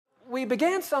we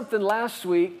began something last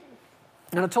week,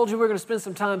 and I told you we were going to spend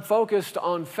some time focused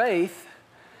on faith,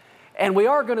 and we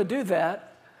are going to do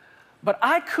that, but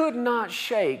I could not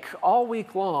shake all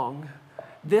week long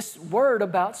this word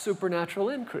about supernatural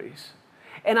increase.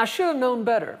 And I should have known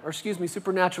better,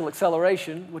 supernatural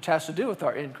acceleration, which has to do with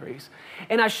our increase.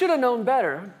 And I should have known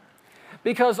better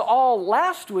because all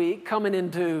last week, coming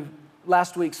into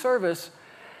last week's service,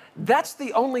 that's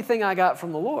the only thing I got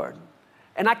from the Lord.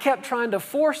 And I kept trying to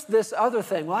force this other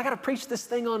thing. Well, I got to preach this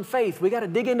thing on faith. We got to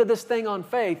dig into this thing on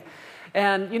faith.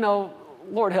 And,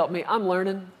 Lord help me, I'm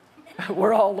learning.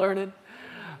 We're all learning.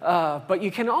 But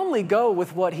you can only go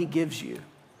with what He gives you.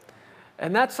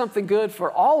 And that's something good for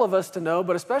all of us to know,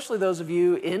 but especially those of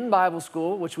you in Bible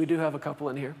school, which we do have a couple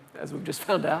in here, as we've just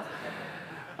found out.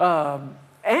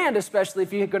 And especially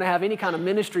if you're going to have any kind of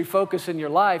ministry focus in your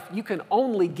life, you can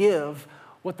only give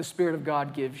what the Spirit of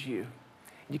God gives you.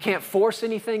 You can't force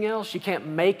anything else. You can't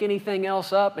make anything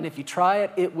else up. And if you try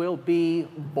it, it will be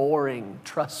boring.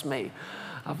 Trust me.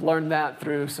 I've learned that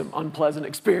through some unpleasant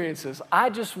experiences. I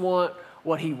just want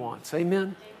what He wants.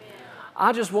 Amen?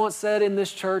 I just want said in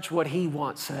this church what He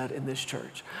wants said in this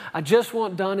church. I just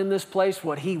want done in this place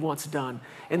what He wants done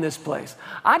in this place.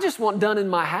 I just want done in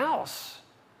my house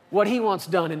what He wants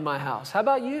done in my house. How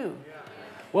about you?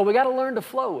 Well, we got to learn to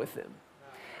flow with Him.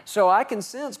 So I can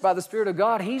sense by the Spirit of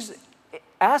God, He's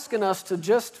asking us to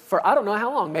just, for I don't know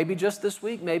how long, maybe just this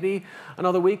week, maybe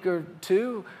another week or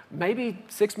two, maybe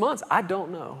 6 months, I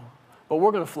don't know. But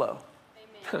we're going to flow.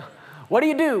 What do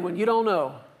you do when you don't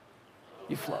know?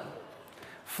 You flow.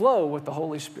 Flow with the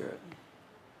Holy Spirit.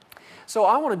 So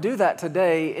I want to do that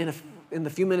today in the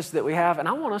few minutes that we have, and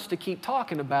I want us to keep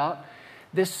talking about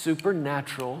this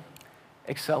supernatural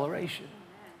acceleration.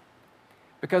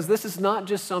 Because this is not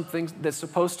just something that's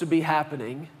supposed to be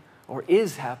happening or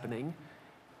is happening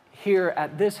here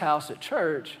at this house at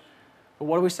church, but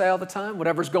what do we say all the time?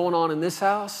 Whatever's going on in this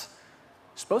house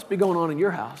is supposed to be going on in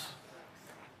your house.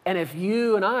 And if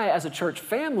you and I as a church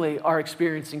family are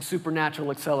experiencing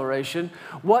supernatural acceleration,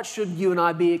 what should you and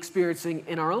I be experiencing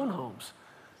in our own homes?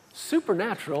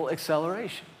 Supernatural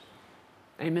acceleration.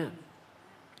 Amen.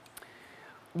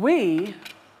 We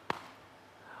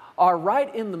are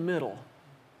right in the middle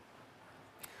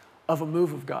of a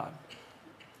move of God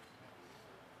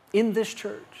in this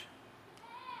church.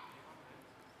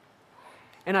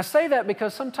 And I say that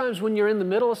because sometimes when you're in the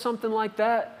middle of something like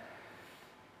that,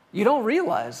 you don't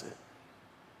realize it.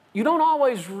 You don't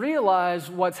always realize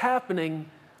what's happening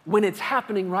when it's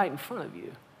happening right in front of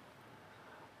you.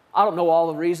 I don't know all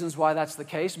the reasons why that's the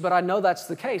case, but I know that's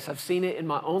the case. I've seen it in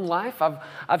my own life.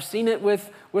 I've seen it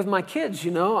with my kids,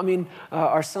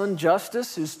 our son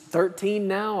Justice, who's 13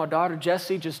 now, our daughter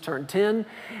Jessie just turned 10,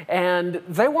 and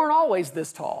they weren't always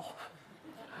this tall.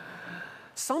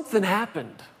 Something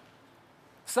happened.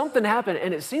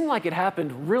 And it seemed like it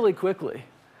happened really quickly.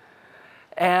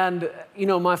 And,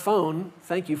 my phone,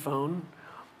 thank you phone,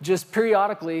 just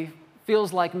periodically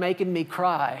feels like making me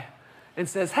cry and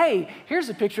says, hey, here's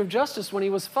a picture of Justice when he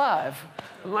was 5.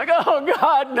 I'm like, oh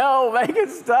God, no, make it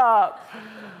stop.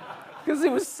 Because he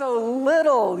was so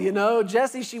little,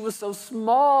 Jessie, she was so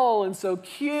small and so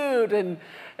cute.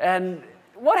 And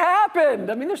what happened?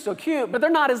 I mean, they're so cute, but they're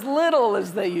not as little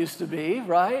as they used to be,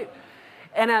 right?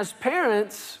 And as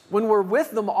parents, when we're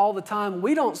with them all the time,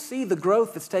 we don't see the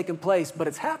growth that's taking place, but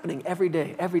it's happening every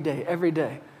day, every day, every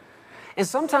day. And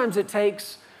sometimes it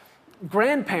takes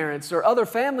grandparents or other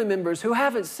family members who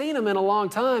haven't seen them in a long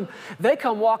time. They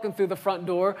come walking through the front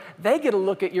door, they get a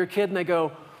look at your kid and they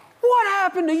go, what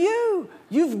happened to you?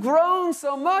 You've grown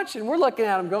so much. And we're looking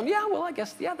at them going, I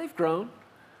guess, they've grown.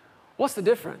 What's the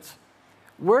difference?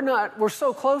 We're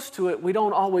so close to it, we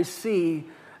don't always see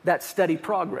that steady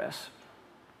progress.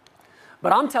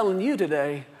 But I'm telling you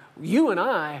today, you and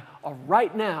I are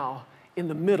right now in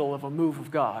the middle of a move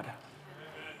of God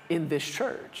in this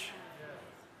church.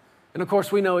 And of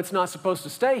course, we know it's not supposed to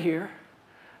stay here.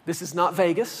 This is not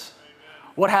Vegas.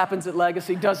 What happens at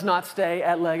Legacy does not stay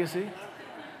at Legacy.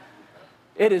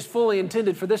 It is fully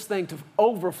intended for this thing to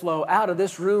overflow out of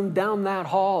this room, down that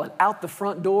hall, and out the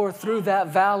front door, through that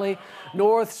valley,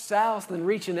 north, south, and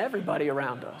reaching everybody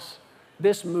around us.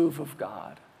 This move of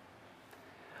God.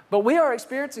 But we are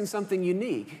experiencing something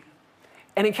unique.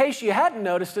 And in case you hadn't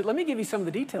noticed it, let me give you some of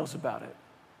the details about it.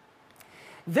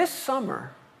 This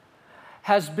summer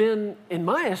has been, in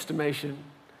my estimation,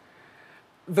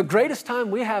 the greatest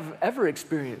time we have ever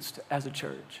experienced as a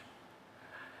church.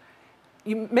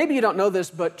 Maybe you don't know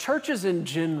this, but churches in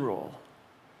general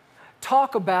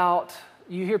talk about,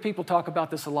 you hear people talk about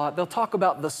this a lot, they'll talk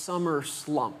about the summer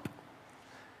slump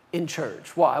in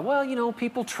church. Why? Well,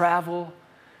 people travel,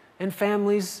 and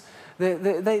families,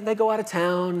 They go out of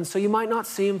town, and so you might not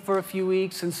see them for a few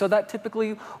weeks, and so that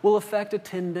typically will affect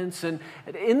attendance. And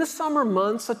in the summer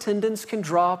months, attendance can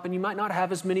drop, and you might not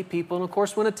have as many people. And of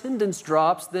course, when attendance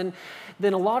drops, then a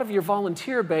lot of your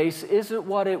volunteer base isn't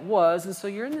what it was, and so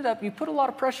you put a lot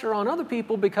of pressure on other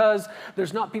people because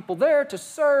there's not people there to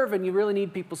serve, and you really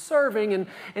need people serving,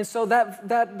 and so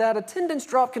that attendance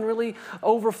drop can really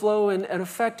overflow and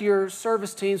affect your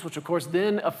service teams, which of course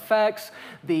then affects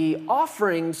the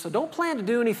offerings. So don't plan to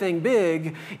do anything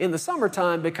big in the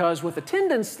summertime, because with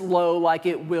attendance low like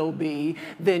it will be,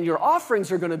 then your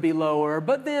offerings are going to be lower.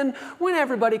 But then when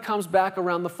everybody comes back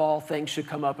around the fall, things should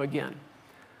come up again.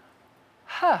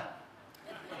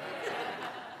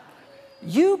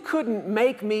 You couldn't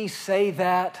make me say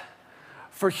that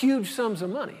for huge sums of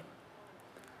money.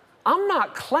 I'm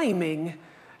not claiming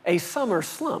a summer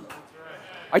slump.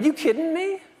 Are you kidding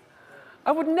me?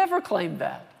 I would never claim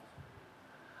that.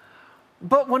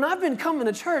 But when I've been coming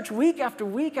to church week after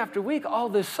week after week all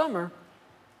this summer,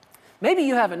 maybe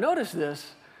you haven't noticed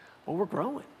this, but we're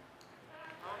growing.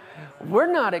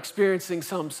 We're not experiencing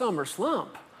some summer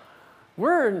slump.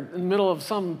 We're in the middle of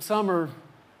some summer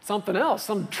something else,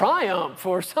 some triumph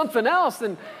or something else.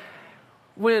 And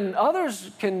when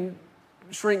others can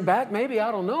shrink back, maybe,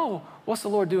 I don't know, what's the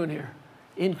Lord doing here?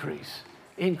 Increase,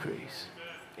 increase,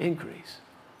 increase.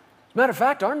 As a matter of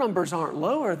fact, our numbers aren't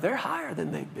lower, they're higher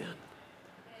than they've been.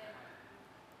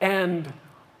 And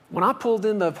when I pulled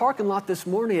in the parking lot this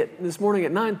morning at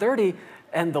 9:30,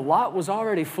 and the lot was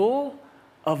already full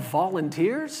of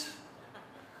volunteers,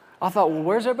 I thought, well,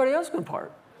 where's everybody else going to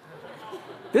park?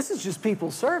 This is just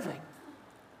people serving.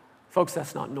 Folks,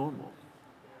 that's not normal.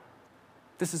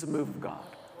 This is a move of God.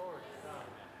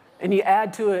 And you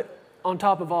add to it, on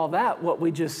top of all that, what we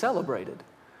just celebrated.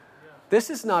 This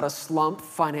is not a slump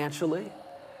financially.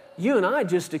 You and I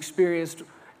just experienced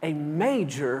a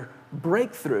major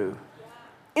breakthrough.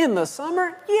 In the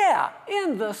summer? Yeah,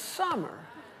 in the summer.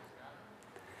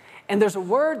 And there's a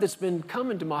word that's been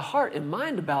coming to my heart and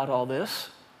mind about all this,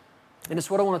 and it's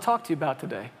what I want to talk to you about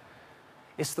today.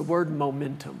 It's the word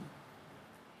momentum.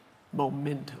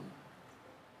 Momentum.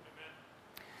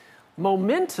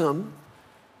 Momentum,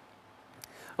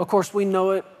 of course, we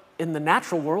know it in the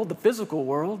natural world, the physical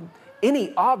world.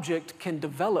 Any object can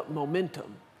develop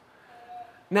momentum.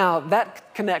 Now,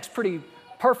 that connects pretty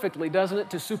perfectly, doesn't it,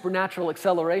 to supernatural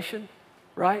acceleration,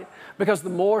 right? Because the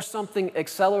more something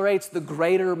accelerates, the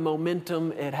greater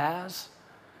momentum it has.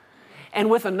 And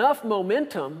with enough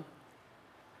momentum,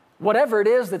 whatever it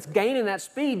is that's gaining that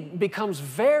speed becomes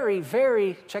very,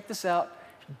 very, check this out,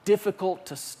 difficult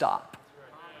to stop.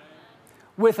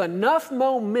 With enough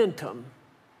momentum,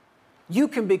 you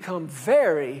can become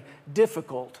very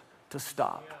difficult to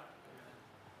stop.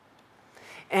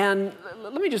 And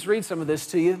let me just read some of this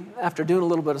to you after doing a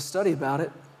little bit of study about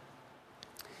it.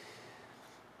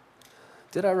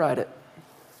 Did I write it?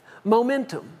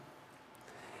 Momentum.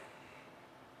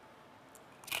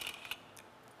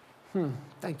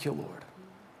 Thank you, Lord.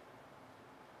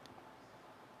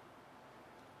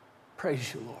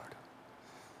 Praise you, Lord.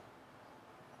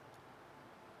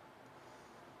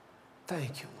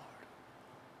 Thank you, Lord.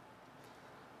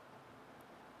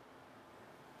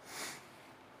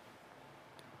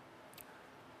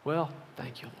 Well,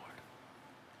 thank you, Lord.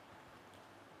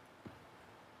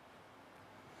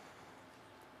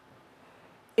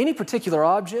 Any particular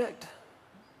object,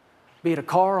 be it a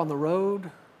car on the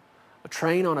road, a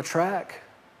train on a track,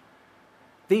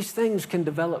 these things can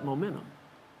develop momentum.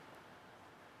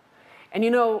 And you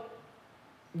know,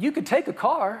 you could take a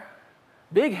car,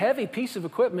 big, heavy piece of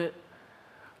equipment,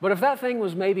 but if that thing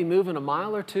was maybe moving a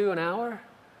mile or two an hour,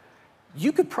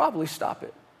 you could probably stop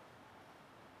it.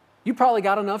 You probably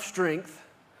got enough strength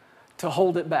to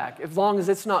hold it back, as long as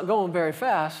it's not going very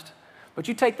fast. But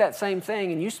you take that same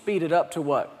thing and you speed it up to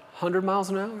what, 100 miles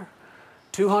an hour?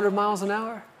 200 miles an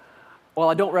hour? Well,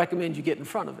 I don't recommend you get in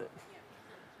front of it.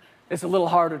 It's a little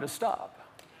harder to stop.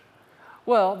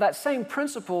 Well, that same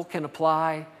principle can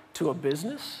apply to a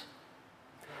business.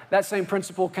 That same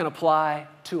principle can apply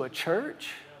to a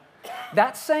church.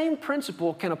 That same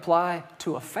principle can apply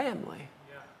to a family,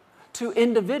 to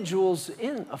individuals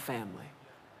in a family.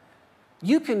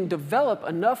 You can develop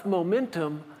enough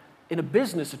momentum in a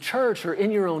business, a church, or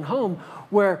in your own home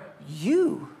where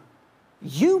you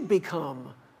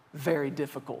become very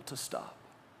difficult to stop.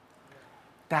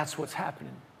 That's what's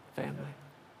happening, family.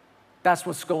 That's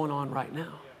what's going on right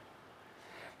now.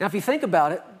 Now, if you think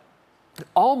about it,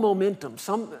 all momentum,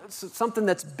 something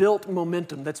that's built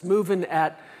momentum, that's moving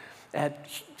at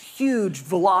huge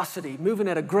velocity, moving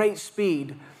at a great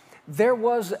speed, there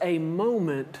was a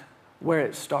moment where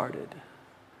it started.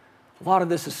 A lot of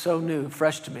this is so new,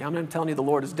 fresh to me. I'm telling you, the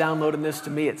Lord is downloading this to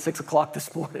me at 6 o'clock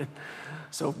this morning.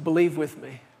 So believe with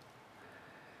me.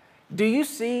 Do you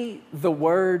see the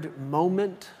word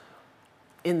moment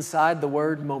inside the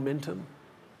word momentum?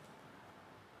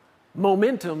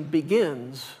 Momentum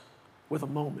begins with a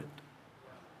moment.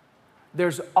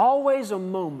 There's always a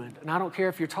moment, and I don't care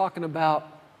if you're talking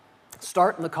about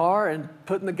starting the car and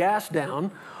putting the gas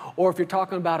down, or if you're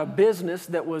talking about a business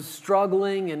that was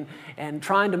struggling and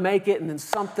trying to make it, and then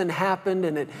something happened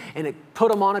and it put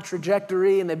them on a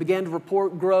trajectory and they began to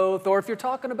report growth, or if you're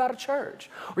talking about a church,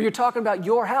 or you're talking about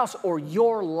your house or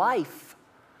your life,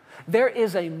 there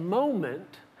is a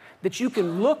moment that you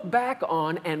can look back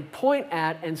on and point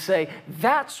at and say,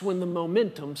 that's when the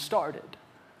momentum started.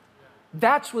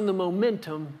 That's when the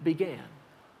momentum began.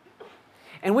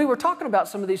 And we were talking about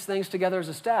some of these things together as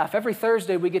a staff. Every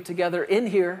Thursday we get together in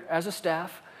here as a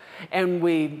staff and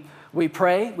we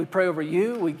pray. We pray over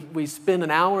you. We spend an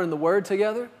hour in the Word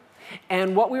together.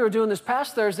 And what we were doing this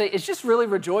past Thursday is just really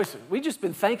rejoicing. We've just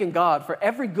been thanking God for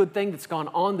every good thing that's gone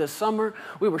on this summer.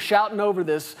 We were shouting over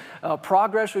this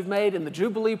progress we've made in the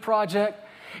Jubilee Project.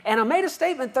 And I made a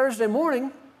statement Thursday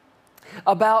morning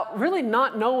about really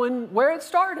not knowing where it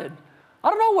started. I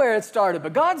don't know where it started,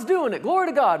 but God's doing it. Glory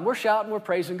to God. And we're shouting, we're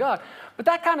praising God. But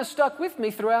that kind of stuck with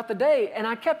me throughout the day. And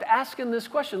I kept asking this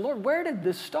question, Lord, where did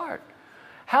this start?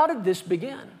 How did this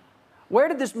begin? Where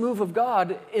did this move of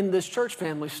God in this church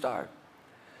family start?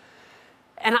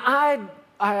 And I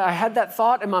had that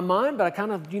thought in my mind, but I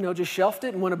kind of, just shelved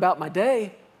it and went about my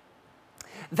day.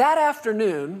 That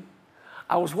afternoon,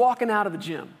 I was walking out of the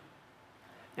gym,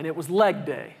 and it was leg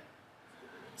day.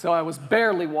 So I was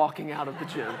barely walking out of the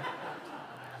gym.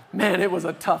 Man, it was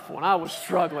a tough one. I was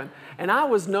struggling. And I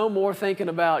was no more thinking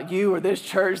about you or this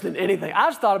church than anything. I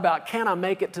just thought about, can I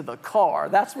make it to the car?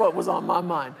 That's what was on my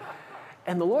mind.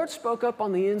 And the Lord spoke up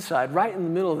on the inside, right in the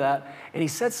middle of that, and He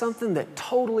said something that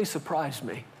totally surprised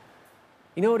me.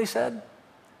 You know what He said?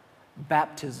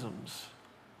 Baptisms.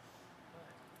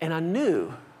 And I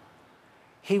knew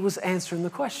He was answering the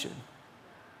question,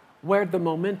 where'd the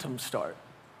momentum start?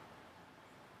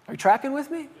 Are you tracking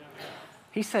with me?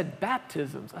 He said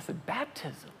baptisms. I said,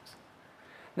 baptisms.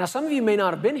 Now, some of you may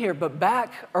not have been here, but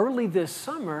back early this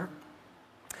summer,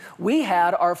 we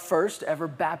had our first ever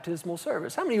baptismal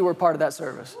service. How many of you were part of that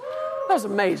service? That was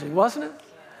amazing, wasn't it?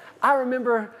 I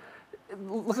remember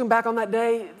looking back on that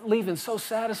day, leaving so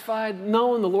satisfied,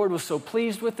 knowing the Lord was so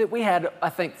pleased with it. We had, I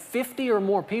think, 50 or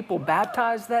more people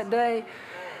baptized that day.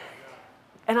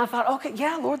 And I thought, okay,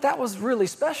 yeah, Lord, that was really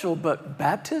special, but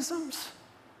baptisms?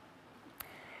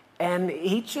 And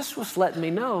He just was letting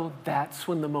me know that's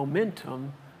when the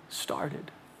momentum started.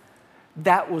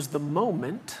 That was the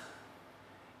moment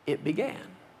it began.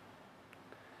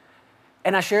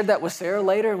 And I shared that with Sarah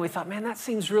later, and we thought, man, that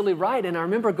seems really right. And I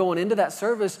remember going into that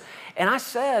service, and I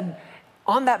said,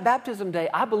 on that baptism day,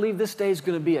 I believe this day is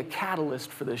going to be a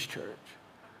catalyst for this church.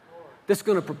 That's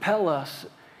going to propel us,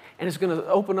 and it's going to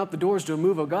open up the doors to a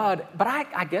move of God. But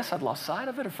I guess I'd lost sight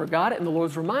of it or forgot it, and the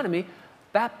Lord's reminded me,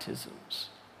 baptisms.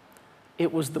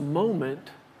 It was the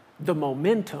moment the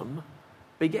momentum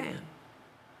began.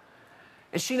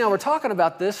 And she and I were talking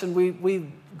about this, and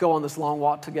we go on this long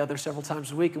walk together several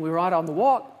times a week, and we were out on the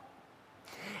walk.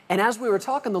 And as we were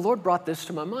talking, the Lord brought this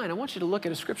to my mind. I want you to look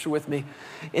at a scripture with me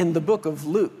in the book of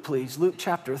Luke, please. Luke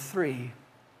chapter 3.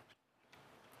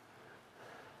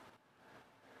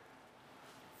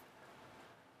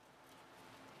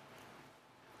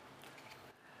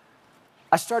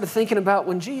 I started thinking about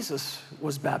when Jesus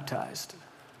was baptized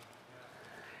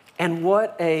and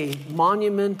what a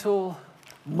monumental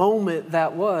moment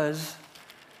that was,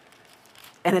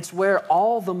 and it's where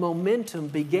all the momentum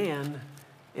began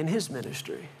in His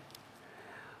ministry.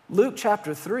 Luke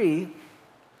chapter 3,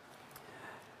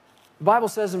 the Bible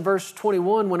says in verse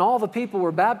 21, when all the people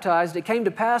were baptized, it came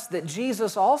to pass that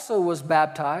Jesus also was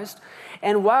baptized,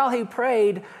 and while He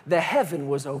prayed, the heaven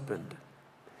was opened.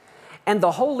 And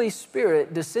the Holy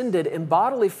Spirit descended in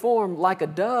bodily form like a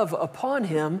dove upon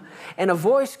Him, and a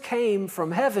voice came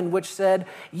from heaven which said,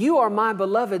 "You are my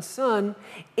beloved Son,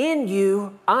 in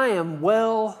you I am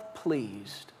well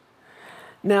pleased."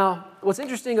 Now, what's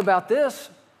interesting about this,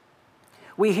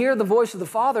 we hear the voice of the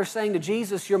Father saying to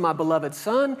Jesus, "You're my beloved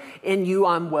Son, in you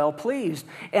I'm well pleased."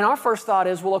 And our first thought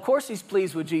is, well, of course He's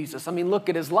pleased with Jesus. I mean, look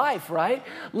at His life, right?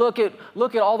 Look at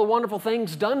all the wonderful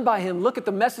things done by Him. Look at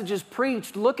the messages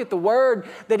preached. Look at the word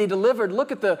that He delivered.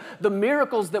 Look at the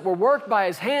miracles that were worked by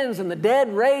His hands, and the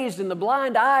dead raised, and the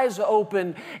blind eyes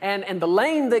opened, and the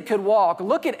lame that could walk.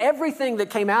 Look at everything that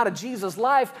came out of Jesus'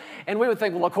 life. And we would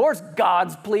think, well, of course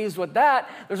God's pleased with that.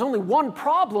 There's only one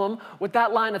problem with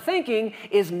that line of thinking,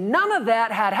 is none of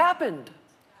that had happened.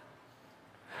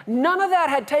 None of that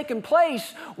had taken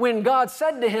place when God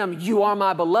said to him, "You are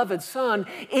my beloved son,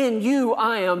 in you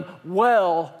I am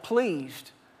well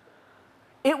pleased."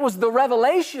 It was the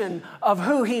revelation of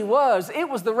who he was. It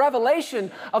was the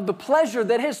revelation of the pleasure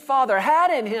that his Father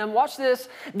had in him, watch this,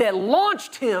 that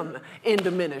launched him into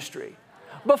ministry.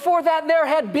 Before that, there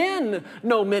had been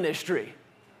no ministry.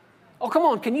 Oh, come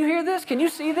on, can you hear this? Can you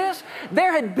see this?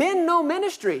 There had been no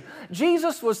ministry.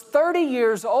 Jesus was 30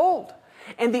 years old.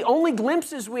 And the only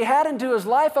glimpses we had into his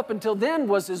life up until then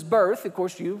was his birth. Of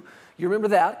course, you remember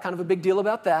that, kind of a big deal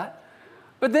about that.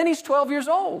 But then he's 12 years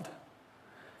old.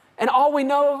 And all we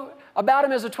know about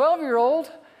him as a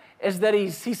 12-year-old is that he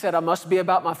said, "I must be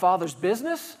about my Father's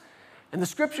business." And the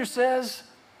scripture says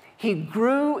he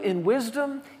grew in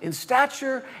wisdom, in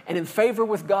stature, and in favor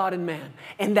with God and man.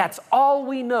 And that's all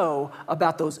we know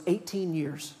about those 18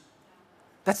 years.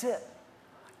 That's it.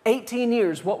 18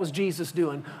 years, what was Jesus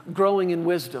doing? Growing in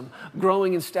wisdom,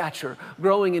 growing in stature,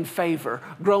 growing in favor,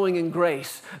 growing in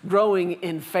grace, growing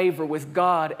in favor with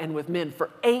God and with men for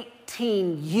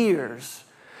 18 years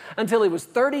until he was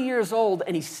 30 years old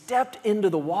and he stepped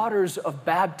into the waters of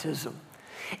baptism.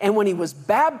 And when he was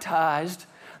baptized,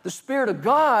 the Spirit of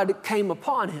God came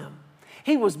upon him.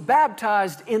 He was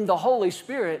baptized in the Holy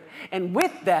Spirit, and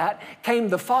with that came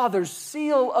the Father's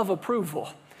seal of approval.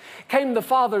 Came the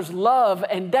Father's love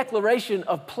and declaration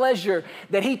of pleasure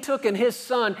that he took in his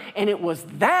Son, and it was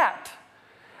that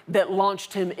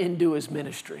launched him into his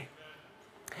ministry.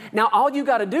 Now, all you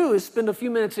got to do is spend a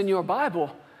few minutes in your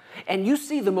Bible, and you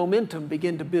see the momentum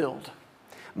begin to build.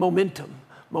 Momentum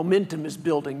is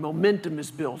building, momentum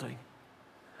is building.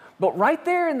 But right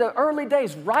there in the early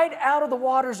days, right out of the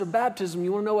waters of baptism,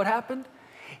 you want to know what happened?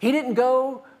 He didn't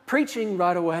go preaching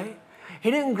right away. He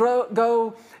didn't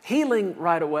go healing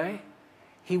right away.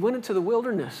 He went into the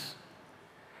wilderness.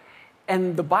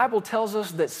 And the Bible tells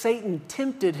us that Satan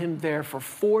tempted him there for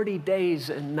 40 days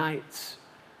and nights.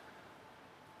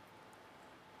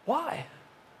 Why?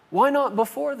 Why not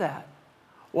before that?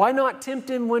 Why not tempt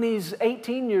him when he's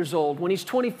 18 years old, when he's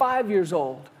 25 years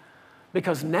old?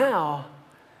 Because now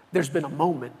there's been a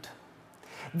moment.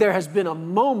 There has been a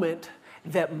moment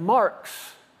that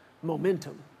marks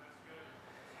momentum.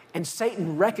 And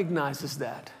Satan recognizes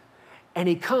that. And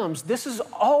he comes. This is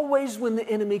always when the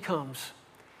enemy comes.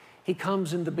 He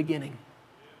comes in the beginning.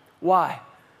 Why?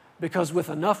 Because with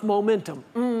enough momentum,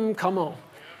 come on.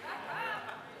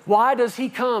 Why does he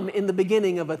come in the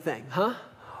beginning of a thing, huh?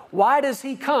 Why does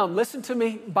he come? Listen to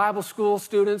me, Bible school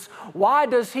students. Why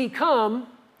does he come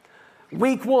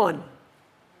week 1?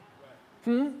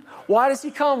 Why does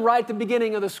he come right at the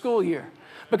beginning of the school year?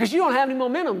 Because you don't have any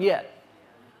momentum yet.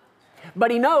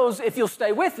 But he knows if you'll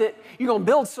stay with it, you're going to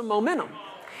build some momentum.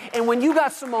 And when you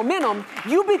got some momentum,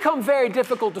 you become very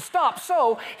difficult to stop.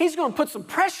 So he's going to put some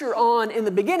pressure on in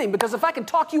the beginning, because if I can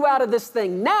talk you out of this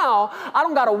thing now, I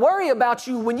don't got to worry about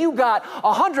you when you got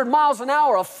 100 miles an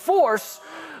hour of force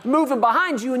moving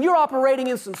behind you and you're operating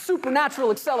in some supernatural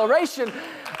acceleration.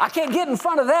 I can't get in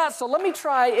front of that, so let me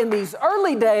try in these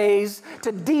early days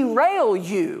to derail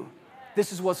you.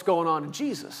 This is what's going on in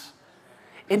Jesus.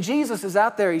 And Jesus is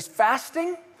out there, he's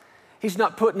fasting, he's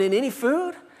not putting in any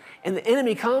food, and the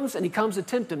enemy comes and he comes to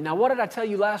tempt him. Now, what did I tell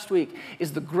you last week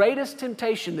is the greatest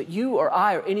temptation that you or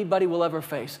I or anybody will ever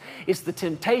face? It's the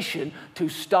temptation to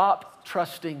stop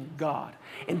trusting God.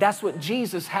 And that's what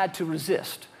Jesus had to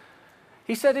resist.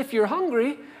 He said, if you're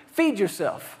hungry, feed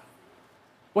yourself.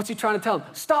 What's he trying to tell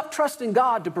him? Stop trusting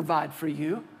God to provide for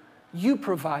you. You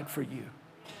provide for you.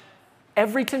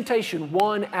 Every temptation,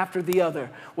 one after the other,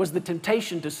 was the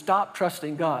temptation to stop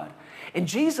trusting God. And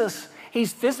Jesus,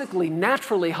 he's physically,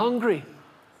 naturally hungry.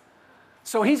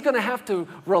 So he's going to have to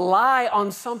rely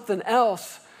on something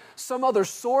else, some other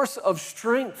source of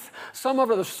strength, some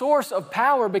other source of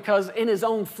power, because in his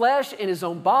own flesh, in his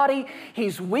own body,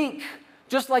 he's weak.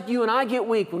 Just like you and I get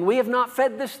weak. When we have not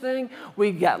fed this thing,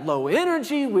 we got low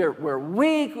energy, we're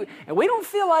weak, and we don't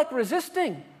feel like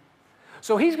resisting.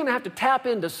 So he's going to have to tap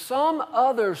into some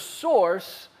other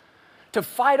source to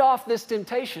fight off this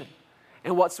temptation.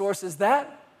 And what source is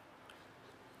that?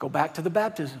 Go back to the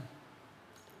baptism.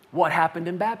 What happened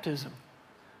in baptism?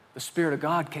 The Spirit of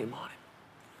God came on him.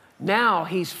 Now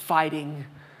he's fighting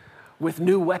with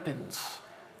new weapons.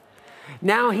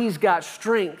 Now he's got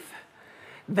strength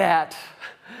that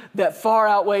far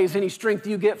outweighs any strength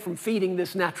you get from feeding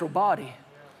this natural body.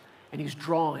 And he's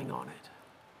drawing on it.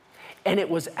 And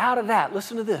it was out of that,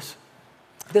 listen to this.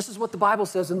 This is what the Bible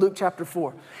says in Luke chapter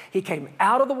 4. He came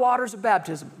out of the waters of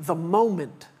baptism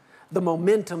the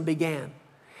momentum began.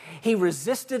 He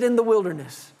resisted in the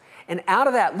wilderness. And out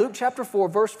of that, Luke chapter 4,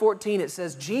 verse 14, it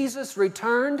says, Jesus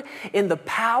returned in the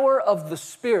power of the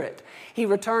Spirit. He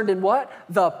returned in what?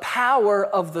 The power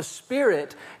of the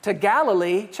Spirit to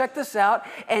Galilee. Check this out.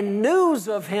 And news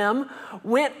of him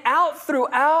went out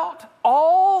throughout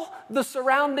all the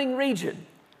surrounding region.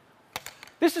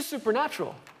 This is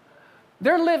supernatural.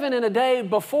 They're living in a day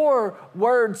before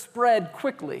word spread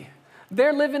quickly.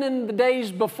 They're living in the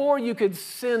days before you could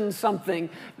send something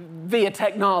via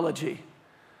technology.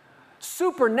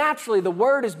 Supernaturally, the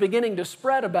word is beginning to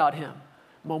spread about him.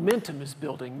 Momentum is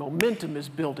building, momentum is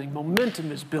building,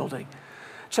 momentum is building.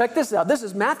 Check this out. This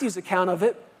is Matthew's account of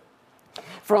it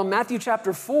from Matthew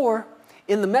chapter 4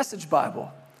 in the Message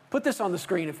Bible. Put this on the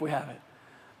screen if we have it.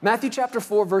 Matthew chapter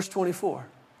 4, verse 24.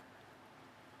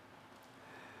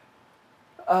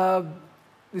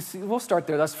 We'll start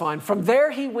there, that's fine. From there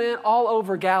he went all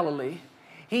over Galilee.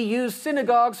 He used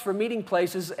synagogues for meeting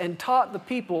places and taught the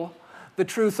people the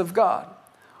truth of God.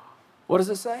 What does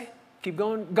it say? Keep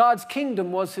going. God's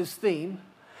kingdom was his theme.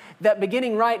 That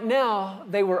beginning right now,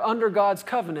 they were under God's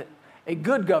covenant, a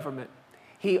good government.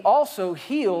 He also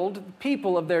healed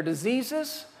people of their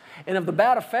diseases and of the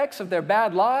bad effects of their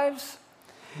bad lives.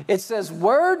 It says,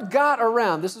 word got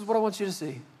around. This is what I want you to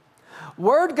see.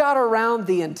 Word got around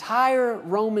the entire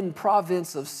Roman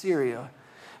province of Syria.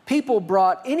 People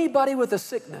brought anybody with a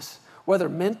sickness, whether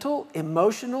mental,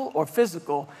 emotional, or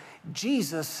physical.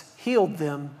 Jesus healed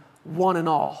them, one and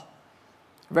all.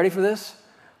 Ready for this?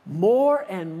 More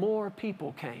and more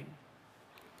people came.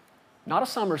 Not a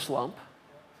summer slump,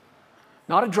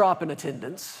 not a drop in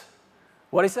attendance.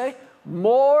 What did he say?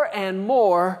 More and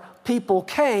more people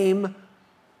came.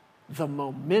 The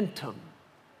momentum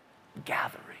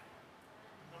gathering.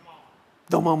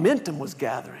 The momentum was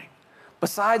gathering.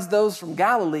 Besides those from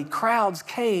Galilee, crowds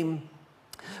came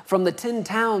from the 10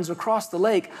 towns across the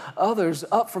lake, others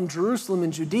up from Jerusalem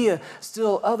and Judea,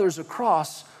 still others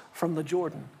across from the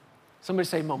Jordan. Somebody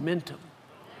say momentum.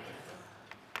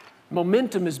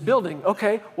 Momentum is building.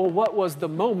 Okay, well, what was the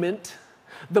moment?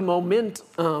 The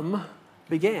momentum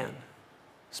began.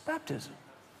 It's baptism.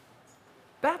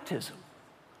 Baptism.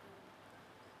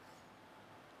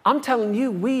 I'm telling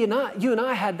you, you and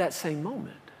I had that same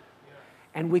moment.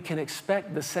 And we can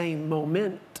expect the same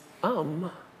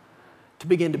momentum to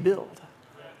begin to build.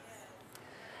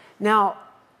 Now,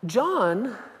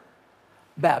 John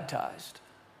baptized.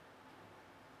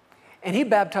 And he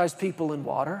baptized people in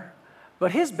water,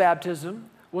 but his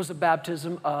baptism was a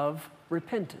baptism of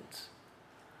repentance.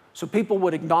 So people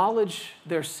would acknowledge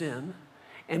their sin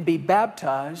and be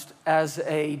baptized as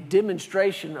a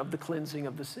demonstration of the cleansing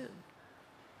of the sin.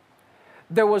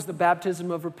 There was the baptism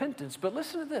of repentance. But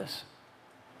listen to this.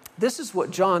 This is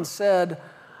what John said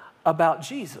about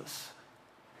Jesus.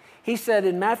 He said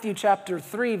in Matthew chapter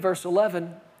 3, verse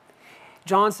 11,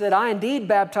 John said, I indeed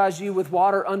baptize you with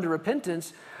water unto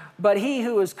repentance, but he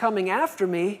who is coming after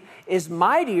me is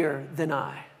mightier than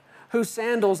I, whose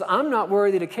sandals I'm not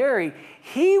worthy to carry.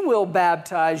 He will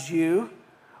baptize you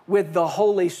with the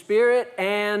Holy Spirit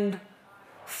and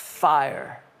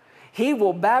fire. He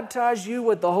will baptize you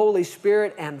with the Holy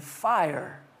Spirit and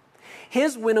fire.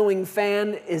 His winnowing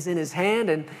fan is in his hand,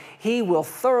 and he will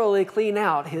thoroughly clean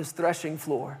out his threshing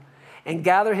floor and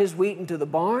gather his wheat into the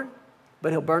barn,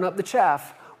 but he'll burn up the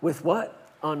chaff with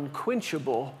what?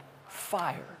 Unquenchable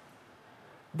fire.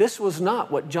 This was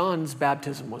not what John's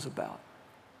baptism was about.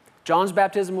 John's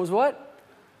baptism was what?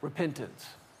 Repentance.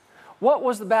 What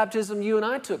was the baptism you and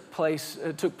I took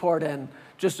part in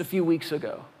just a few weeks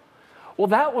ago? Well,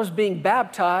 that was being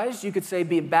baptized. You could say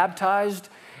being baptized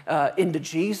into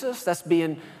Jesus. That's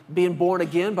being born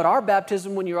again. But our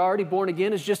baptism, when you're already born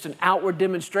again, is just an outward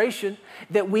demonstration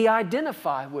that we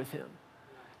identify with him.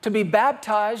 To be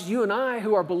baptized, you and I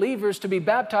who are believers, to be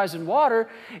baptized in water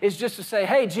is just to say,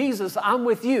 hey, Jesus, I'm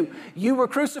with you. You were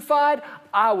crucified,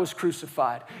 I was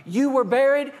crucified. You were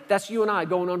buried, that's you and I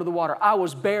going under the water. I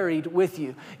was buried with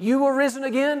you. You were risen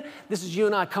again, this is you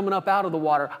and I coming up out of the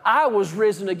water. I was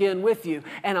risen again with you,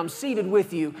 and I'm seated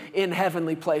with you in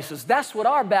heavenly places. That's what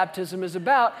our baptism is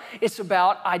about. It's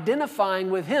about identifying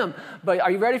with him. But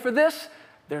are you ready for this?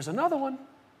 There's another one.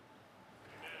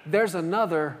 There's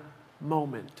another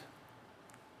moment.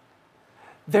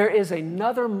 There is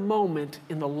another moment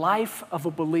in the life of a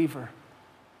believer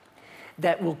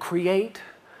that will create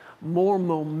more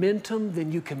momentum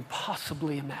than you can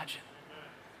possibly imagine.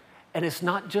 And it's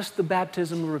not just the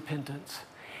baptism of repentance.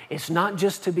 It's not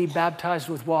just to be baptized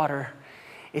with water.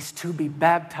 It's to be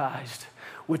baptized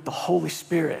with the Holy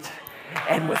Spirit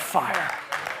and with fire.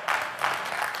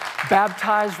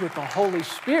 Baptized with the Holy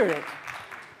Spirit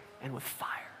and with fire.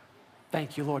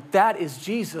 Thank you, Lord. That is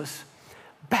Jesus'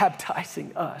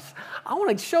 baptizing us. I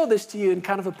want to show this to you in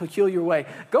kind of a peculiar way.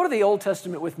 Go to the Old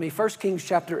Testament with me, 1 Kings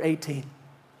chapter 18.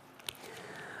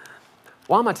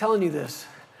 Why am I telling you this?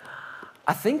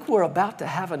 I think we're about to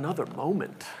have another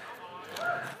moment.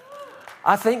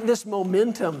 I think this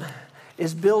momentum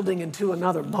is building into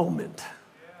another moment.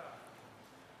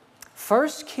 1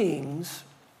 Kings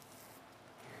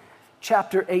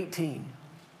chapter 18.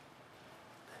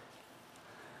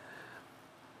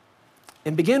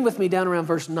 And begin with me down around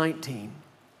verse 19.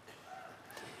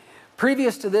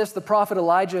 Previous to this, the prophet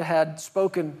Elijah had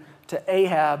spoken to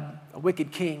Ahab, a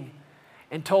wicked king,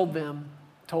 and told him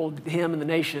and the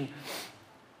nation,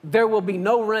 there will be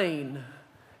no rain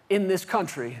in this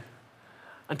country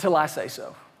until I say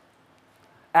so,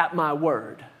 at my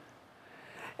word.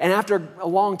 And after a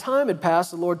long time had passed,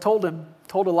 the Lord told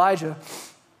Elijah,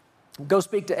 go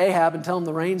speak to Ahab and tell him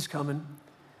the rain's coming.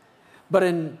 But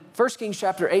in 1 Kings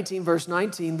chapter 18, verse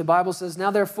 19, the Bible says,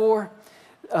 now therefore,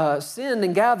 send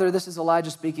and gather, this is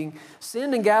Elijah speaking,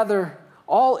 send and gather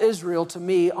all Israel to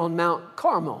me on Mount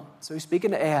Carmel. So he's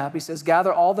speaking to Ahab. He says,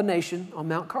 gather all the nation on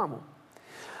Mount Carmel.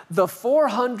 The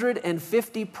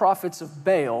 450 prophets of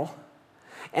Baal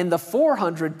and the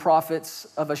 400 prophets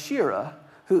of Asherah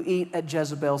who eat at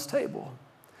Jezebel's table.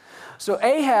 So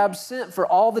Ahab sent for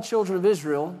all the children of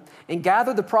Israel and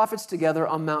gathered the prophets together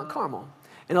on Mount Carmel.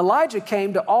 And Elijah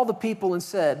came to all the people and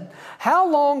said, how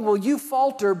long will you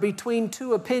falter between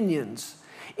two opinions?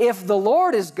 If the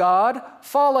Lord is God,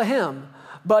 follow him.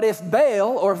 But if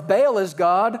Baal is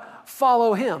God,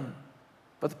 follow him.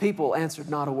 But the people answered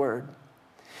not a word.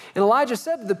 And Elijah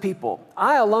said to the people,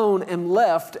 I alone am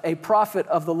left a prophet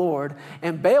of the Lord,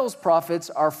 and Baal's prophets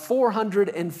are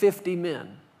 450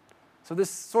 men. So this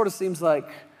sort of seems like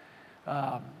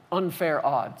unfair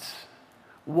odds.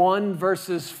 1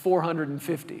 versus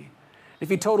 450.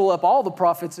 If you total up all the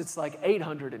prophets, it's like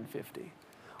 850.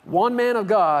 One man of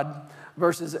God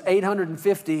versus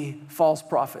 850 false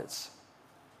prophets.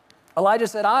 Elijah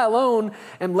said, I alone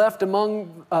am left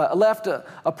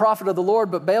a prophet of the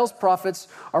Lord, but Baal's prophets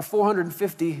are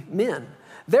 450 men.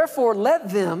 Therefore,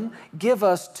 let them give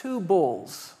us 2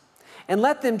 bulls, and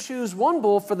let them choose 1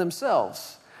 bull for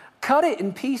themselves. Cut it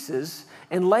in pieces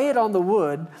and lay it on the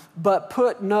wood, but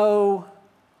put no,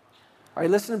 are you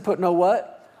listening? Put no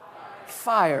what?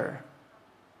 Fire.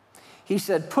 He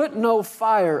said, put no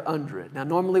fire under it. Now,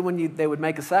 normally when they would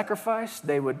make a sacrifice,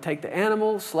 they would take the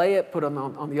animal, slay it, put them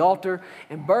on the altar,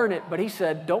 and burn it. But he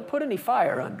said, don't put any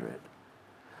fire under it.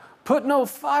 Put no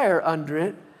fire under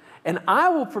it, and I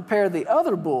will prepare the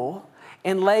other bull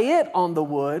and lay it on the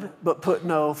wood, but put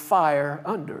no fire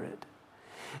under it.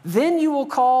 Then you will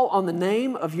call on the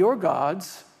name of your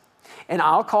gods, and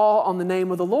I'll call on the name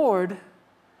of the Lord,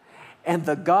 and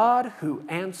the God who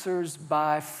answers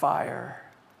by fire,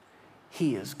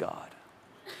 he is God.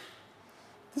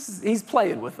 He's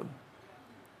playing with them.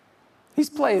 He's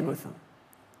playing with them.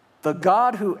 The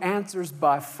God who answers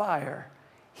by fire,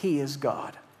 he is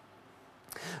God.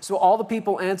 So all the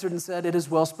people answered and said, it is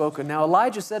well spoken. Now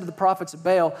Elijah said to the prophets of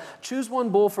Baal, choose 1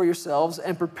 bull for yourselves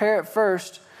and prepare it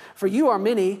first, for you are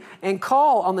many, and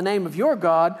call on the name of your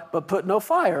God, but put no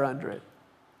fire under it.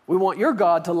 We want your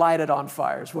God to light it on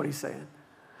fire, is what he's saying.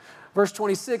 Verse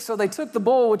 26, so they took the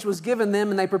bull which was given them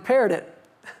and they prepared it.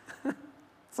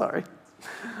 Sorry,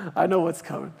 I know what's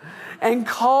coming. And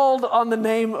called on the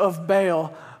name of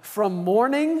Baal from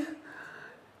morning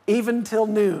even till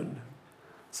noon.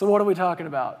 So what are we talking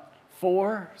about?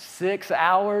 4, 6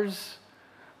 hours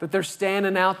that they're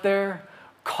standing out there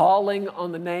calling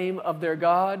on the name of their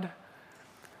God?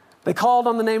 They called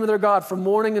on the name of their God from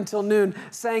morning until noon,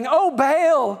 saying, oh,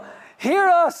 Baal, hear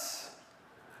us.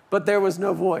 But there was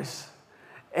no voice,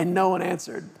 and no one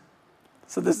answered.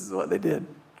 So this is what they did.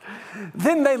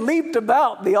 Then they leaped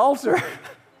about the altar,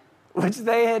 which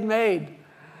they had made.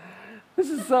 This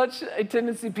is such a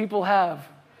tendency people have.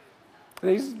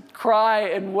 They just cry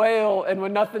and wail, and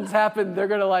when nothing's happened, they're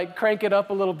going to crank it up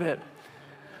a little bit.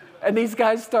 And these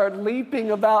guys start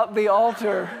leaping about the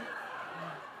altar.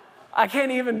 I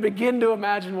can't even begin to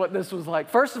imagine what this was like.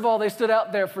 First of all, they stood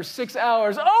out there for 6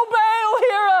 hours. Oh, Baal,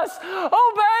 hear us!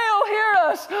 Oh, Baal, hear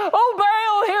us! Oh,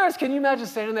 Baal, hear us! Can you imagine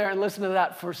standing there and listening to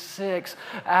that for 6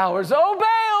 hours? Oh,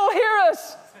 Baal, hear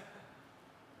us!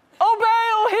 Oh,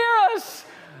 Baal, hear us!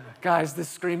 Guys, this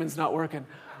screaming's not working.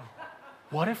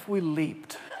 What if we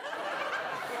leaped?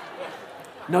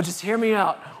 No, just hear me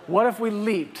out. What if we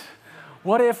leaped?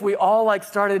 What if we all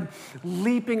started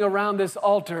leaping around this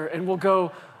altar, and we'll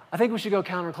go, I think we should go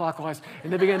counterclockwise.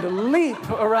 And they began to leap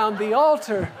around the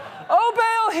altar.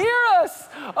 Oh, Baal, hear us!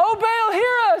 Oh, Baal,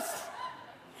 hear us!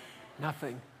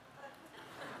 Nothing.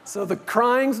 So the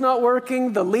crying's not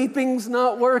working, the leaping's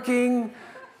not working.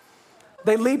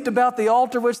 They leaped about the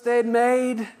altar which they had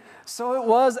made. So it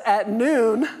was at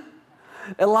noon,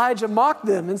 Elijah mocked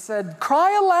them and said,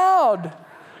 "Cry aloud.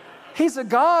 He's a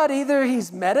god. Either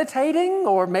he's meditating,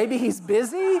 or maybe he's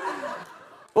busy,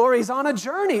 or he's on a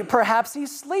journey. Perhaps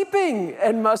he's sleeping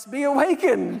and must be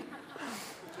awakened."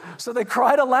 So they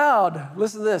cried aloud,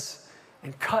 listen to this,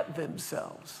 and cut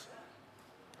themselves.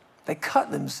 They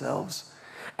cut themselves,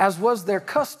 as was their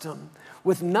custom,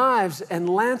 with knives and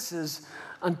lances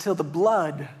until the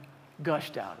blood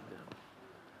gushed out of them.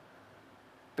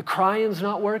 The crying's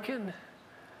not working.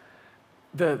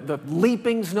 The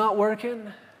leaping's not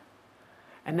working.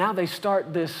 And now they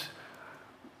start this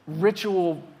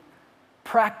ritual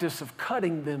practice of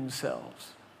cutting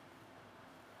themselves.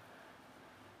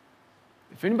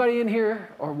 If anybody in here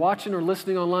or watching or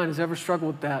listening online has ever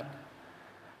struggled with that,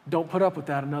 don't put up with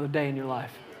that another day in your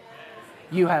life.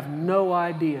 You have no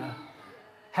idea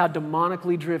how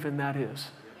demonically driven that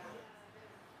is.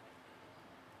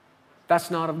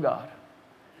 That's not of God.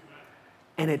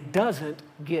 And it doesn't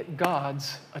get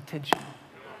God's attention.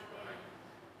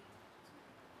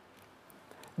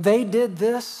 They did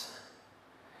this.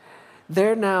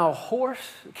 They're now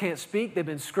hoarse, can't speak. They've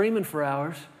been screaming for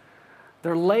hours.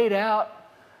 They're laid out,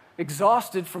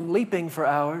 exhausted from leaping for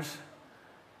hours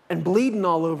and bleeding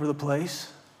all over the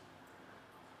place.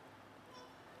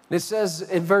 And it says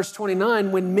in verse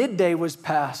 29, when midday was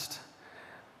past,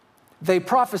 they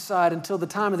prophesied until the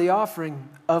time of the offering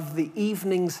of the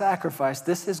evening sacrifice.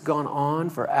 This has gone on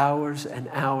for hours and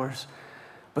hours,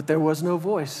 but there was no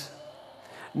voice.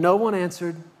 No one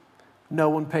answered. No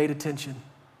one paid attention.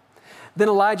 Then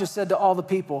Elijah said to all the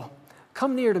people,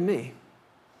 "Come near to me."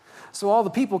 So all the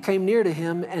people came near to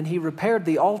him, and he repaired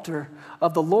the altar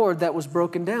of the Lord that was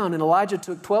broken down. And Elijah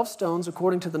took 12 stones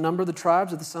according to the number of the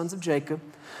tribes of the sons of Jacob,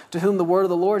 to whom the word of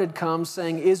the Lord had come,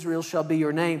 saying, "Israel shall be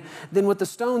your name." Then with the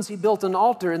stones he built an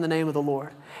altar in the name of the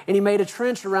Lord. And he made a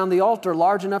trench around the altar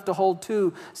large enough to hold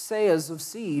 2 seahs of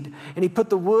seed. And he put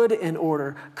the wood in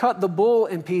order, cut the bull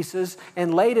in pieces,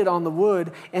 and laid it on the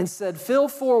wood, and said, "Fill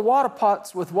 4 water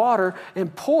pots with water,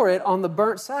 and pour it on the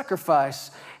burnt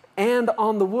sacrifice and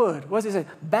on the wood." What does he say?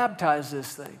 Baptize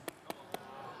this thing.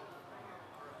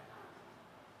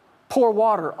 Pour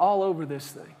water all over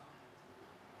this thing.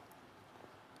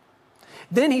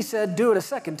 Then he said, "Do it a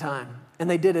second time." And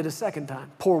they did it a second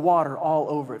time. Pour water all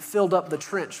over it. Filled up the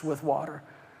trench with water.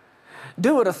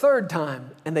 "Do it a third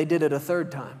time." And they did it a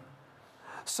third time.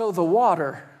 So the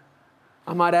water,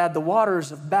 I might add the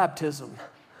waters of baptism,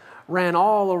 ran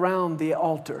all around the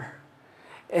altar.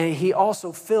 And he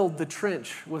also filled the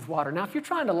trench with water. Now, if you're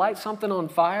trying to light something on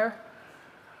fire,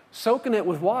 soaking it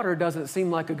with water doesn't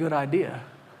seem like a good idea.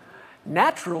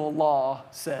 Natural law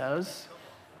says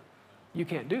you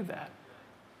can't do that.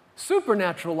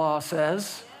 Supernatural law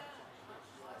says,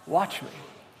 watch me.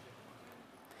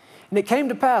 And it came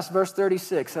to pass, verse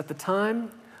 36, at the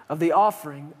time of the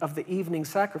offering of the evening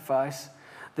sacrifice,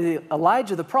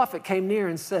 Elijah the prophet came near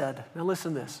and said, now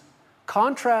listen to this,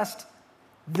 contrast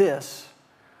this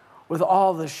with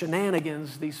all the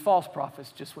shenanigans these false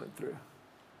prophets just went through.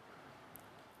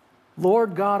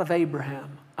 "Lord God of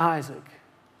Abraham, Isaac,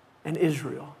 and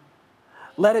Israel,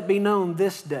 let it be known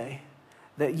this day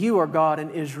that you are God in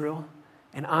Israel,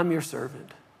 and I'm your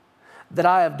servant, that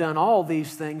I have done all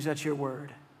these things at your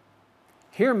word.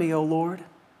 Hear me, O Lord,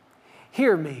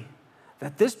 hear me,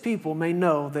 that this people may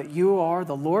know that you are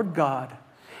the Lord God,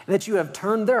 and that you have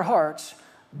turned their hearts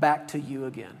back to you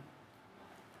again."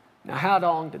 Now, how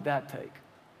long did that take?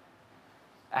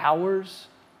 Hours?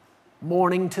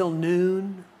 Morning till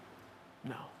noon?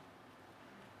 No.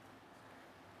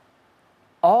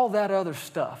 All that other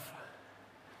stuff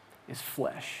is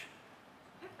flesh,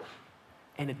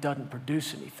 and it doesn't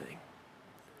produce anything.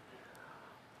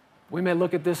 We may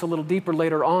look at this a little deeper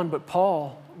later on, but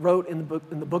Paul wrote in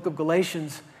the book of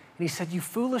Galatians, and he said, "You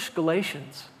foolish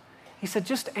Galatians," he said,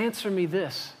 "just answer me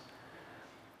this.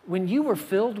 When you were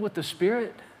filled with the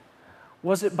Spirit,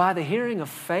 was it by the hearing of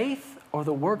faith or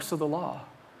the works of the law?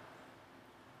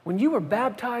 When you were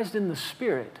baptized in the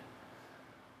Spirit,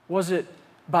 was it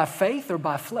by faith or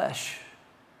by flesh?"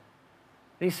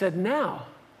 And he said, "Now,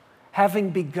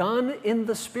 having begun in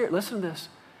the Spirit," listen to this,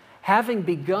 "having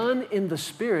begun in the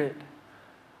Spirit,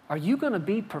 are you going to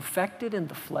be perfected in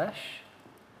the flesh?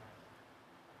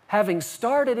 Having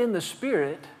started in the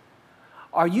Spirit,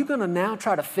 are you going to now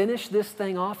try to finish this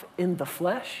thing off in the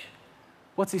flesh?"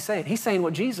 What's he saying? He's saying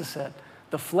what Jesus said,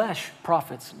 the flesh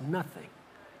profits nothing.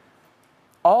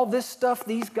 All this stuff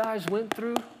these guys went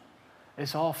through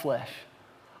is all flesh.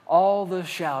 all the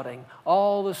shouting,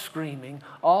 all the screaming,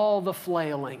 all the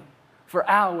flailing for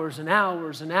hours and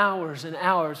hours and hours and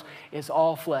hours is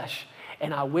all flesh.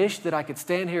 And I wish that I could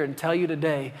stand here and tell you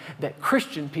today that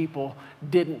Christian people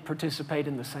didn't participate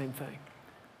in the same thing.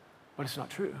 But it's not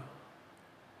true.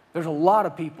 There's a lot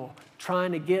of people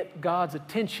trying to get God's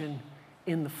attention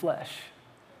in the flesh.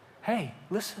 Hey,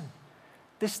 listen,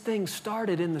 this thing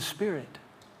started in the Spirit.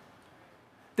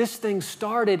 This thing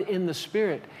started in the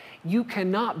Spirit. You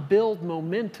cannot build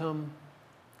momentum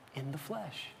in the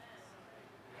flesh.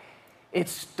 It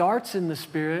starts in the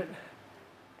Spirit,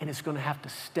 and it's going to have to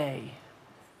stay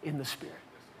in the Spirit.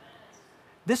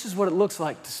 This is what it looks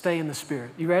like to stay in the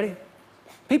Spirit. You ready?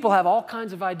 People have all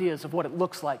kinds of ideas of what it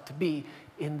looks like to be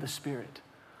in the Spirit.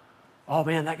 Oh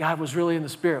man, that guy was really in the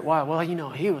Spirit. Why? Well, you know,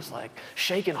 he was like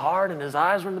shaking hard and his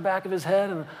eyes were in the back of his head.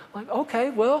 And I'm like,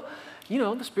 okay, well, you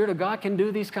know, the Spirit of God can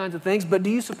do these kinds of things. But do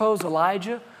you suppose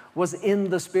Elijah was in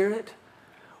the Spirit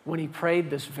when he prayed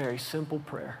this very simple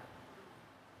prayer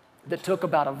that took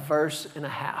about a verse and a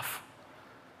half?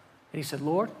 And he said,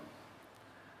 Lord,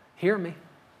 hear me.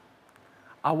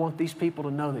 I want these people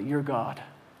to know that you're God.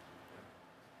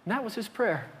 And that was his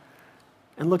prayer.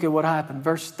 And look at what happened.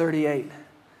 Verse 38.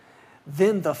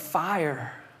 Then the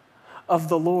fire of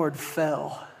the Lord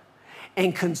fell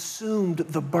and consumed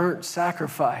the burnt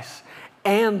sacrifice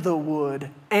and the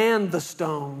wood and the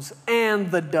stones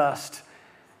and the dust.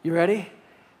 You ready?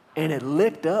 And it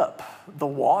licked up the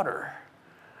water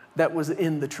that was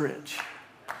in the trench.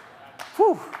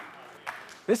 Whew.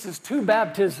 This is two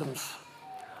baptisms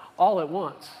all at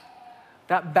once.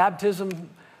 That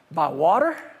baptism by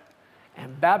water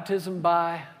and baptism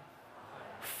by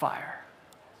fire.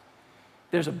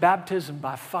 There's a baptism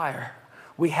by fire.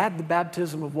 We had the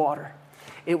baptism of water.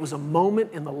 It was a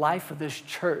moment in the life of this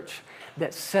church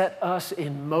that set us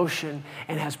in motion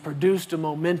and has produced a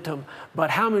momentum.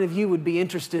 But how many of you would be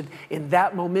interested in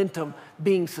that momentum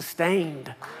being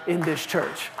sustained in this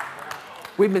church?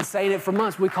 We've been saying it for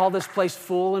months. We call this place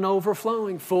full and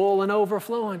overflowing, full and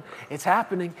overflowing. It's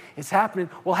happening. It's happening.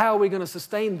 Well, how are we going to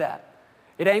sustain that?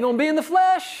 It ain't going to be in the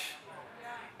flesh.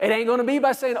 It ain't going to be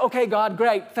by saying, okay, God,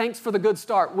 great. Thanks for the good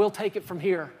start. We'll take it from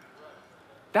here.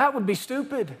 That would be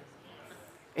stupid.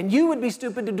 And you would be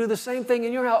stupid to do the same thing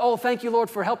in your house. Oh, thank you, Lord,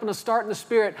 for helping us start in the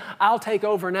Spirit. I'll take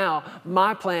over now.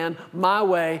 My plan, my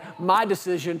way, my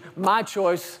decision, my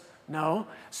choice. No,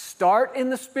 start in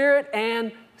the Spirit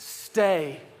and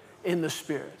stay in the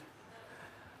Spirit.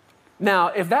 Now,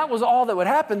 if that was all that would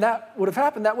happen, that would have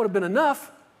happened. That would have been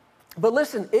enough. But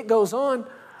listen, it goes on.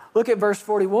 Look at verse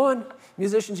 41.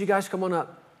 Musicians, you guys come on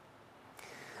up.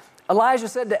 Elijah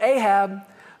said to Ahab,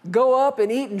 go up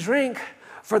and eat and drink,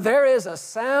 for there is a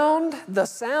sound, the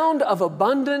sound of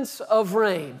abundance of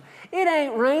rain. It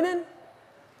ain't raining.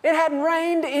 It hadn't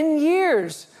rained in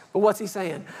years. But what's he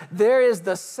saying? There is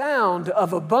the sound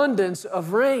of abundance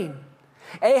of rain.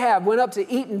 Ahab went up to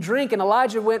eat and drink, and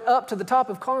Elijah went up to the top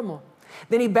of Carmel.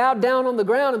 Then he bowed down on the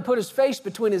ground and put his face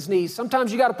between his knees.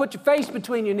 Sometimes you got to put your face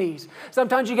between your knees.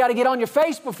 Sometimes you got to get on your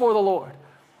face before the Lord.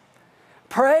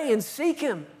 Pray and seek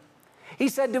him. He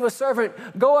said to a servant,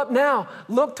 go up now,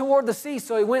 look toward the sea.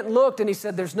 So he went and looked, and he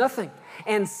said, there's nothing.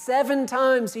 And 7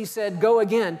 times he said, go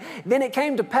again. Then it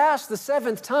came to pass the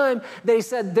 7th time that he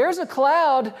said, there's a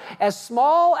cloud as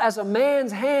small as a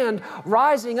man's hand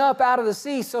rising up out of the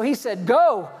sea. So he said,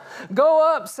 go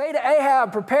up, say to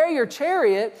Ahab, prepare your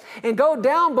chariot and go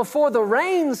down before the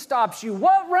rain stops you.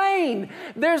 What rain?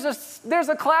 There's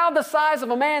a cloud the size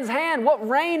of a man's hand. What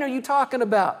rain are you talking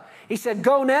about? He said,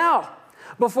 go now,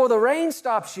 before the rain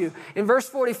stops you. In verse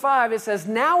 45, it says,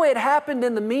 now it happened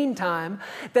in the meantime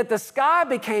that the sky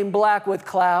became black with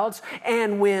clouds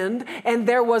and wind, and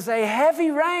there was a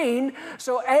heavy rain.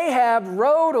 So Ahab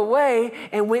rode away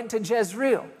and went to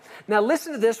Jezreel. Now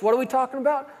listen to this. What are we talking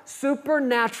about?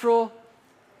 Supernatural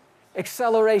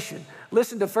acceleration.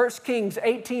 Listen to 1 Kings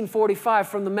 18:45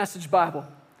 from the Message Bible.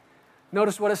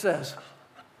 Notice what it says.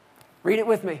 Read it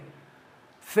with me.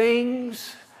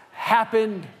 Things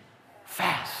happened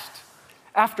fast.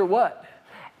 After what?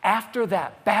 After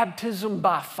that baptism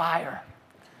by fire,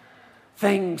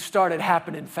 things started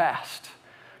happening fast.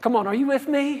 Come on, are you with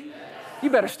me? You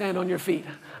better stand on your feet.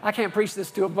 I can't preach this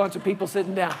to a bunch of people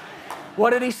sitting down.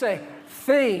 What did he say?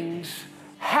 Things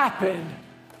happened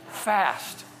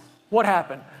fast. What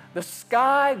happened? The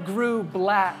sky grew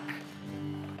black.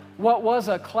 What was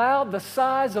a cloud the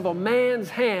size of a man's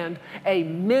hand a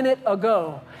minute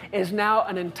ago is now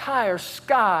an entire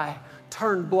sky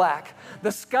turned black.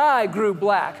 The sky grew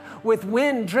black with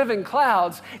wind-driven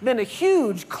clouds, then a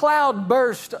huge cloud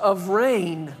burst of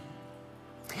rain.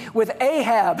 With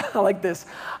Ahab, like this,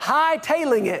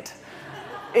 hightailing it,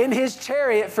 in his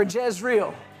chariot for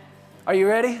Jezreel. Are you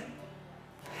ready?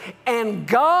 And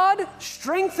God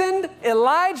strengthened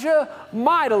Elijah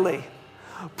mightily,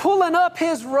 pulling up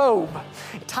his robe,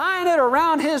 tying it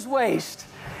around his waist.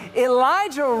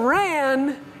 Elijah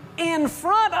ran in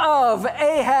front of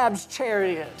Ahab's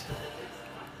chariot.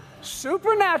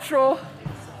 Supernatural.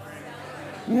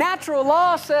 Natural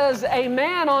law says a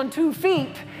man on 2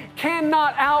 feet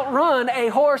cannot outrun a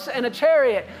horse and a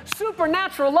chariot.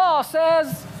 Supernatural law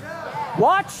says,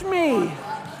 watch me.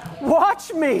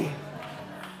 Watch me.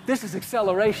 This is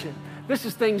acceleration. This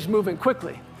is things moving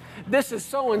quickly. This is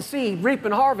sowing seed,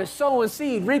 reaping harvest, sowing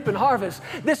seed, reaping harvest.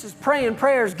 This is praying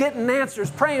prayers, getting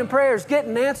answers, praying prayers,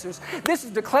 getting answers. This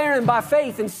is declaring by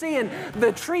faith and seeing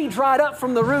the tree dried up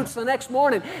from the roots the next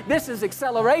morning. This is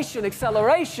acceleration,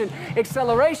 acceleration,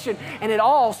 acceleration. And it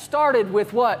all started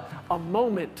with what? A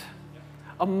moment.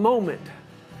 A moment.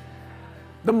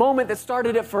 The moment that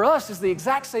started it for us is the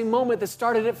exact same moment that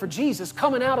started it for Jesus,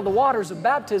 coming out of the waters of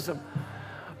baptism.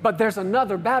 But there's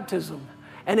another baptism.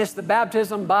 And it's the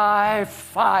baptism by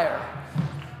fire.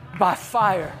 By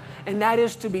fire. And that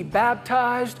is to be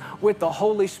baptized with the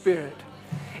Holy Spirit.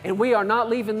 And we are not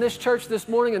leaving this church this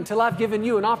morning until I've given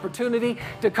you an opportunity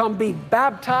to come be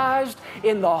baptized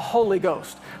in the Holy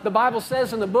Ghost. The Bible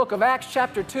says in the book of Acts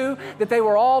chapter 2 that they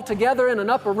were all together in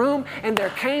an upper room, and there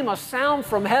came a sound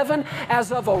from heaven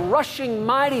as of a rushing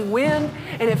mighty wind,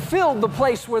 and it filled the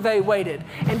place where they waited.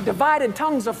 And divided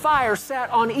tongues of fire sat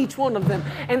on each one of them,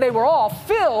 and they were all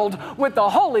filled with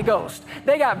the Holy Ghost.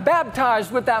 They got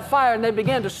baptized with that fire, and they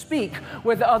began to speak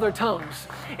with other tongues.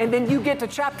 And then you get to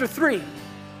chapter 3.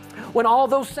 When all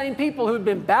those same people who'd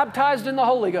been baptized in the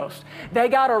Holy Ghost, they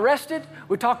got arrested.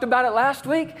 We talked about it last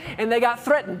week, and they got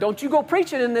threatened. Don't you go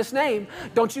preaching in this name.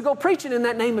 Don't you go preaching in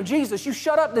that name of Jesus. You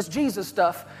shut up this Jesus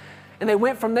stuff. And they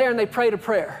went from there and they prayed a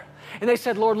prayer. And they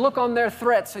said, Lord, look on their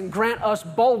threats and grant us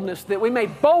boldness that we may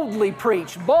boldly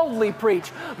preach, boldly preach,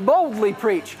 boldly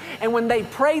preach. And when they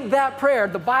prayed that prayer,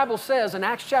 the Bible says in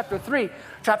Acts chapter 4,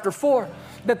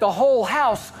 that the whole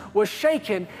house was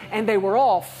shaken and they were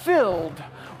all filled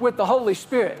with the Holy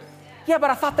Spirit. Yeah, but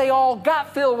I thought they all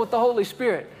got filled with the Holy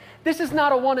Spirit. This is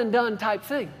not a one and done type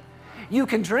thing. You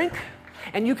can drink,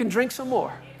 and you can drink some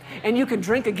more. And you can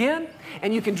drink again,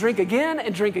 and you can drink again,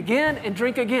 and drink again, and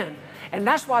drink again. And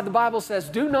that's why the Bible says,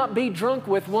 do not be drunk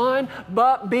with wine,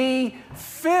 but be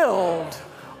filled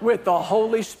with the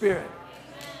Holy Spirit.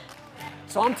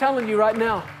 So I'm telling you right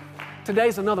now,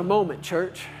 today's another moment,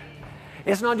 church.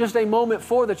 It's not just a moment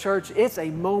for the church, it's a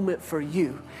moment for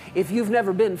you. If you've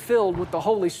never been filled with the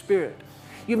Holy Spirit,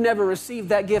 you've never received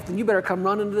that gift, then you better come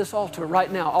running to this altar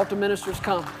right now. Altar ministers,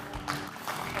 come.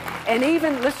 And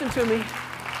even, listen to me,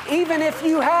 even if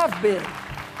you have been,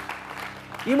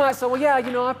 you might say, well, yeah,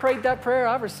 I prayed that prayer,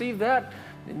 I received that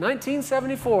in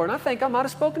 1974, and I think I might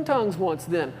have spoken tongues once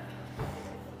then.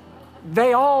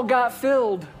 They all got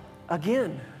filled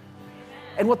again.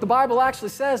 And what the Bible actually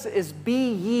says is,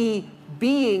 be ye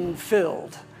being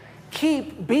filled.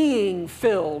 Keep being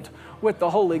filled with the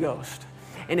Holy Ghost.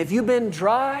 And if you've been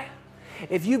dry,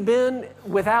 if you've been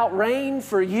without rain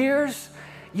for years,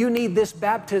 you need this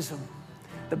baptism.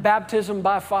 The baptism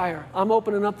by fire. I'm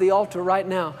opening up the altar right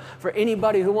now for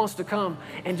anybody who wants to come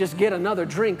and just get another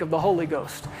drink of the Holy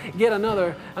Ghost.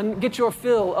 Get your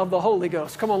fill of the Holy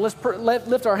Ghost. Come on, let's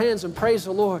lift our hands and praise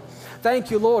the Lord.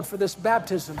 Thank you, Lord, for this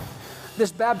baptism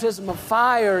of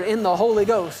fire in the Holy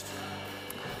Ghost.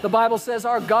 The Bible says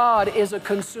our God is a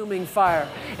consuming fire,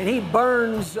 and He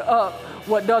burns up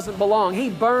what doesn't belong. He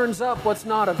burns up what's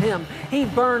not of Him. He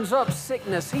burns up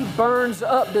sickness. He burns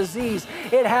up disease.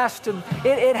 It has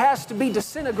to be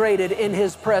disintegrated in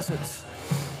His presence.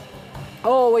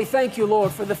 Oh, we thank you,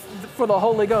 Lord, for the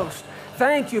Holy Ghost.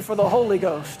 Thank you for the Holy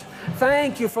Ghost.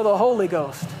 Thank you for the Holy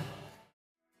Ghost.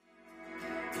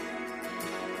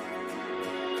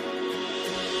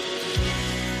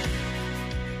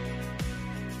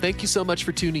 Thank you so much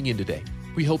for tuning in today.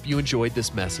 We hope you enjoyed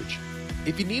this message.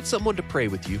 If you need someone to pray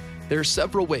with you, there are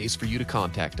several ways for you to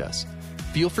contact us.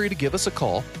 Feel free to give us a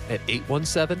call at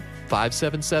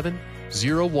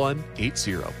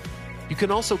 817-577-0180. You can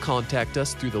also contact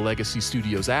us through the Legacy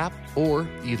Studios app or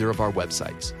either of our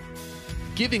websites.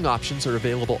 Giving options are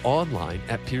available online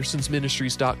at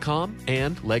pearsonsministries.com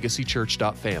and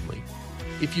legacychurch.family.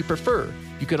 If you prefer,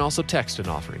 you can also text an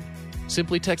offering.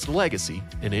 Simply text Legacy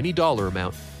and any dollar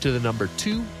amount to the number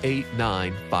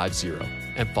 28950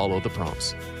 and follow the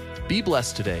prompts. Be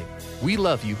blessed today. We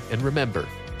love you, and remember,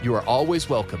 you are always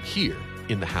welcome here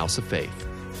in the House of Faith.